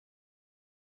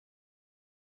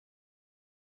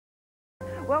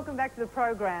Welcome back to the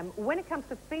program. When it comes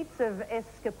to feats of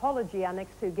escapology, our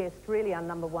next two guests really are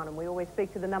number one, and we always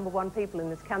speak to the number one people in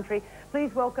this country.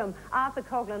 Please welcome Arthur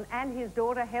Coghlan and his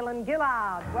daughter Helen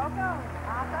Gillard. Welcome, Arthur.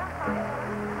 Hi,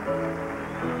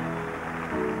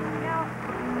 Helen. Now,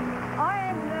 I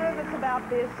am nervous about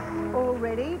this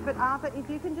already, but Arthur, if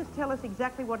you can just tell us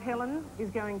exactly what Helen is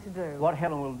going to do. What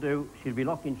Helen will do, she'll be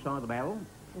locked inside the barrel.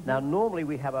 Now, normally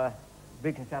we have a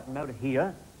big starting motor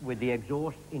here with the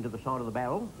exhaust into the side of the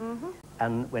barrel.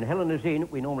 And when Helen is in,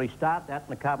 we normally start that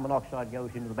and the carbon monoxide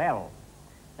goes into the barrel.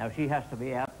 Now, she has to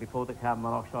be out before the carbon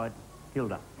monoxide killed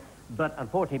her. But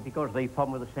unfortunately, because of the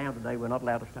problem with the sound today, we're not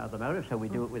allowed to start the motor, so we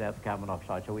do it without the carbon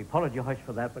monoxide. So we apologise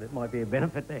for that, but it might be a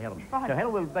benefit to Helen. Right. So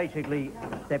Helen will basically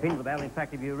step into the barrel. In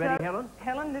fact, if you're ready, Helen?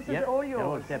 Helen, this is all yours.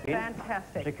 Helen will step in.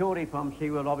 Fantastic. Security from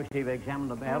SeaWorld obviously have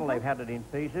examined the barrel. They've had it in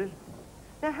pieces.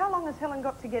 Now, how long has Helen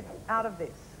got to get out of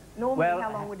this? Normally, well,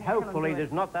 how long would Helen hopefully do it?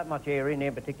 there's not that much air in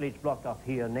there, particularly it's blocked off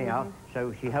here now,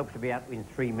 so she hopes to be out in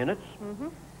 3 minutes.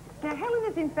 Now, Helen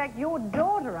is in fact your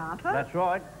daughter, Arthur. That's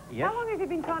right, yes. How long have you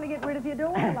been trying to get rid of your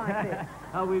daughter like this?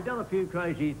 Oh, we've done a few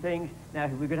crazy things. Now,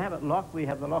 if we could have it locked, we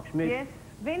have the locksmith. Yes,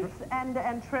 Vince and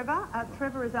Trevor.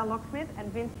 Trevor is our locksmith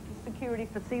and Vince is security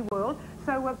for SeaWorld.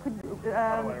 So could...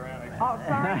 oh,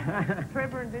 sorry,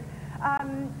 Trevor and Vince.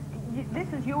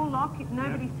 This is your lock.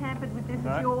 Nobody's tampered with this.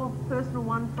 No. It's your personal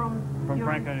one from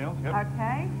Frank O'Neill. Yep.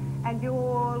 Okay. And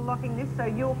you're locking this, so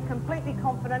you're completely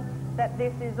confident that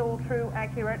this is all true,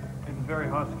 accurate? It's a very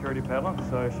high security paddler,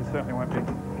 so she certainly won't be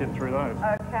getting through those.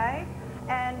 Okay.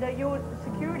 And your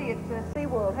security at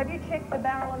SeaWorld, have you checked the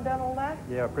barrel and done all that?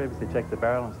 Yeah, I previously checked the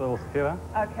barrel and it's all secure.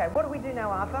 Okay. What do we do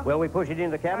now, Arthur? Well, we push it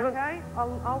into the cabinet. Okay.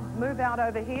 I'll move out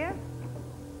over here.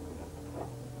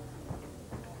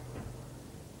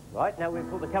 Right, now we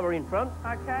pull the cover in front.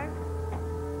 Okay.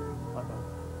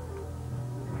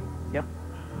 Yep.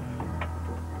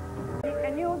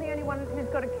 And you're the only one who's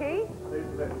got a key?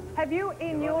 Have you,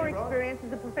 in your experience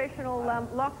as a professional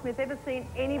locksmith, ever seen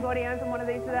anybody open one of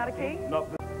these without a key? Not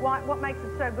Why? What makes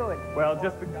it so good? well,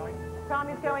 just the going. Time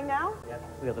is going now? Yes,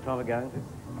 we got the timer going.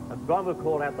 Brian will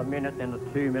call out the minute, then the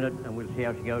 2 minute, and we'll see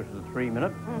how she goes to the 3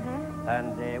 minute.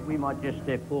 And we might just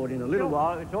pour it in a little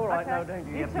while. It's all right, no, don't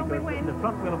you? You tell me when. The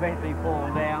front will eventually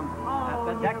fall down. Oh,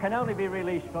 but that can only be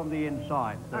released from the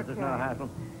inside, so there's no hassle.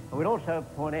 And we'd also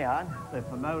point out the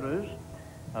promoters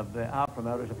of our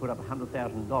promoters have put up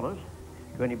 $100,000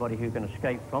 to anybody who can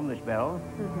escape from this barrel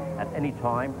at any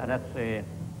time, and that's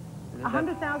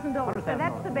 $100,000. So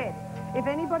that's the bet. If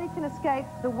anybody can escape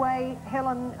the way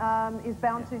Helen is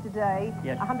bound to today,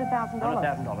 yes. $100,000.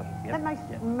 $100,000. Yes. That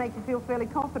makes you feel fairly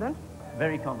confident.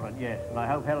 Very confident, yes. And I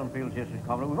hope Helen feels just as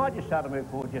confident. We might just start to move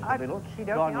forward just a little.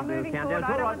 I'm moving forward. It's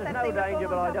all right, there's no danger,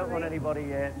 but I don't want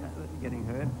anybody getting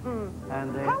hurt.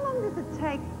 And, how long does it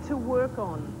take to work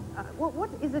on? What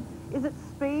is it? Is it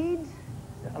speed?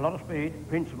 A lot of speed,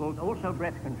 principles, also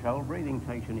breath control. Breathing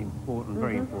takes an important,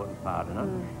 very important part, you know.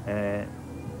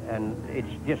 And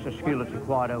it's just a skill that's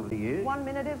acquired over the years. 1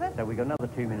 minute, is it? So we've got another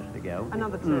 2 minutes to go.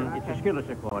 Another two. It's a skill that's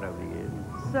acquired over the years.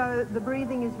 So the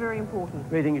breathing is very important.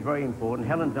 Breathing is very important.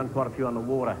 Helen's done quite a few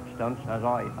underwater stunts, as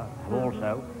I have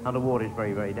also. Underwater is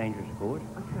very, very dangerous, of course.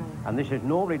 Okay. And this is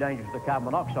normally dangerous to the carbon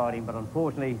monoxide in, but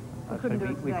unfortunately, we couldn't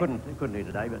do it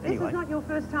today, but anyway. This is not your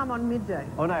first time on midday.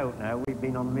 Oh, no, we've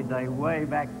been on midday way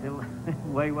back till,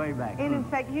 way back. And in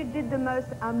fact, you did the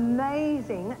most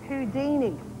amazing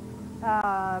Houdini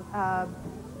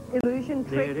illusion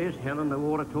trick. There it is, Helen, the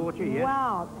water torture, yes.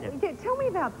 Wow. Yep. Tell me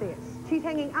about this. She's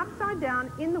hanging upside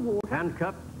down in the water.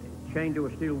 Handcuffed, chained to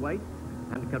a steel weight,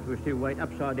 handcuffed to a steel weight,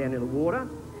 upside down in the water.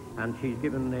 And she's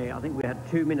given, I think we had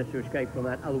 2 minutes to escape from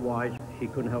that, otherwise she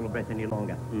couldn't hold her breath any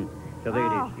longer. So there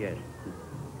it is, yes.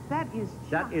 That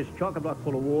is chock-a-block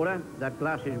full of water. That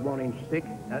glass is 1 inch thick.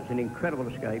 That's an incredible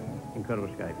escape,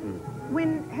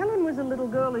 When Helen was a little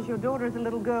girl, as your daughter is a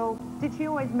little girl, did she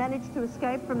always manage to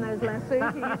escape from those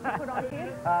lassos you used to put on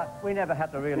kids? We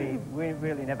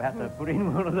really never had to put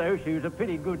in one of those. She was a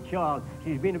pretty good child.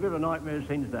 She's been a bit of a nightmare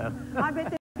since, though. I bet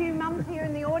there's a few mums here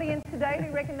in the audience today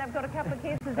who reckon they've got a couple of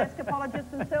kids as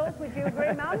escapologists themselves. Would you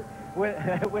agree, Mum?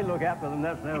 We'll look after them,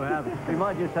 that's no hassle. We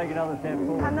might just take another step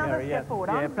forward. Another step forward.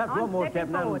 Yeah, perhaps one more step,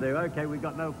 that'll do. Okay, we've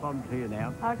got no problems here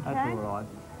now. Okay. That's all right.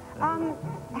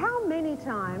 How many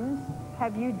times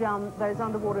have you done those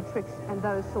underwater tricks and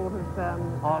those sort of... I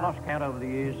lost count over the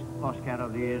years,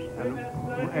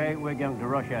 and we're going to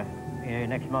Russia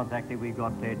next month, actually. We've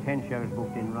got 10 shows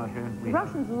booked in Russia. The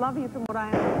Russians love you from what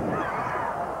I understand.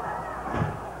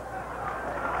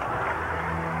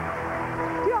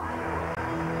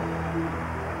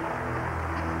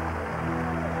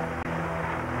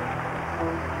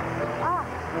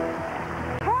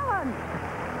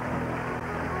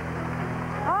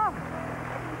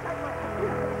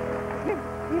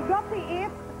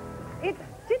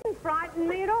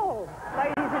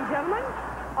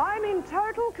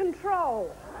 total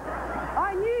control.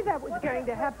 I knew that was going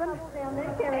to happen.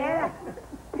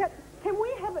 Can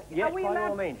we have it? Yes, are we by allowed?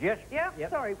 all means, yes. Yeah, Yep.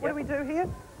 sorry, what do we do here?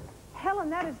 Helen,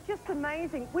 that is just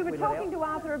amazing. We were talking to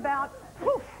Arthur about...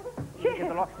 Oof, Get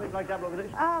the locksmith like that, look at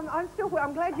this.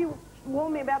 I'm glad you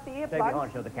warned me about the Stay earplugs.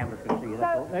 behind so the cameras can see you,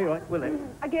 that's all. There you are, will it?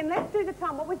 Again, let's do the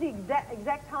time. What was the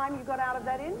exact time you got out of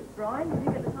that in? Brian, did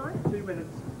you get the time? 2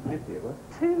 minutes 50, it was.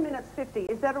 2 minutes 50.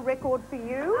 Is that a record for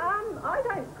you? I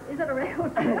don't... Is that a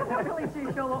record? I'm not really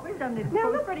too sure what we've done this. Now, It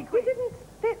was look, pretty quick. you didn't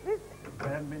fit this They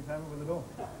hadn't been tampered with at all.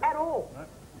 at all. No.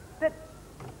 But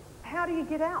how do you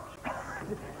get out?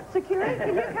 Security,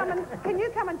 can you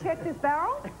come and check this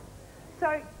barrel?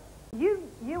 So you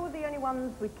were the only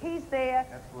ones with keys there.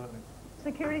 Absolutely.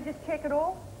 Security, just check it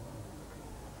all.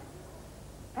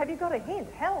 Have you got a hint?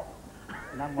 Help.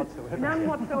 None whatsoever. None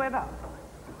whatsoever.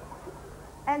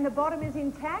 And the bottom is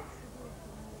intact?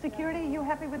 Security, are you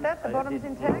happy with that? The bottom's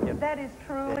intact? Yep. That is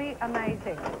truly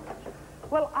amazing.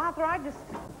 Well, Arthur, I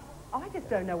just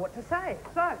don't know what to say.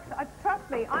 Folks, trust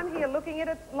me, I'm here looking at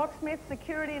it, locksmith,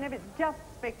 security, and everything. It's just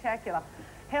spectacular.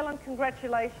 Helen,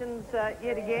 congratulations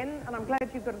yet again, and I'm glad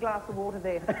you've got a glass of water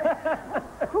there.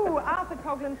 Ooh, Arthur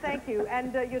Coghlan, thank you,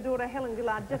 and your daughter Helen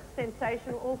Coghlan, just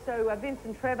sensational. Also,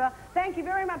 Vincent Trevor. Thank you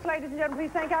very much, ladies and gentlemen.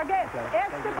 Please thank our guest,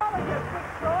 escapologist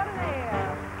extraordinaire.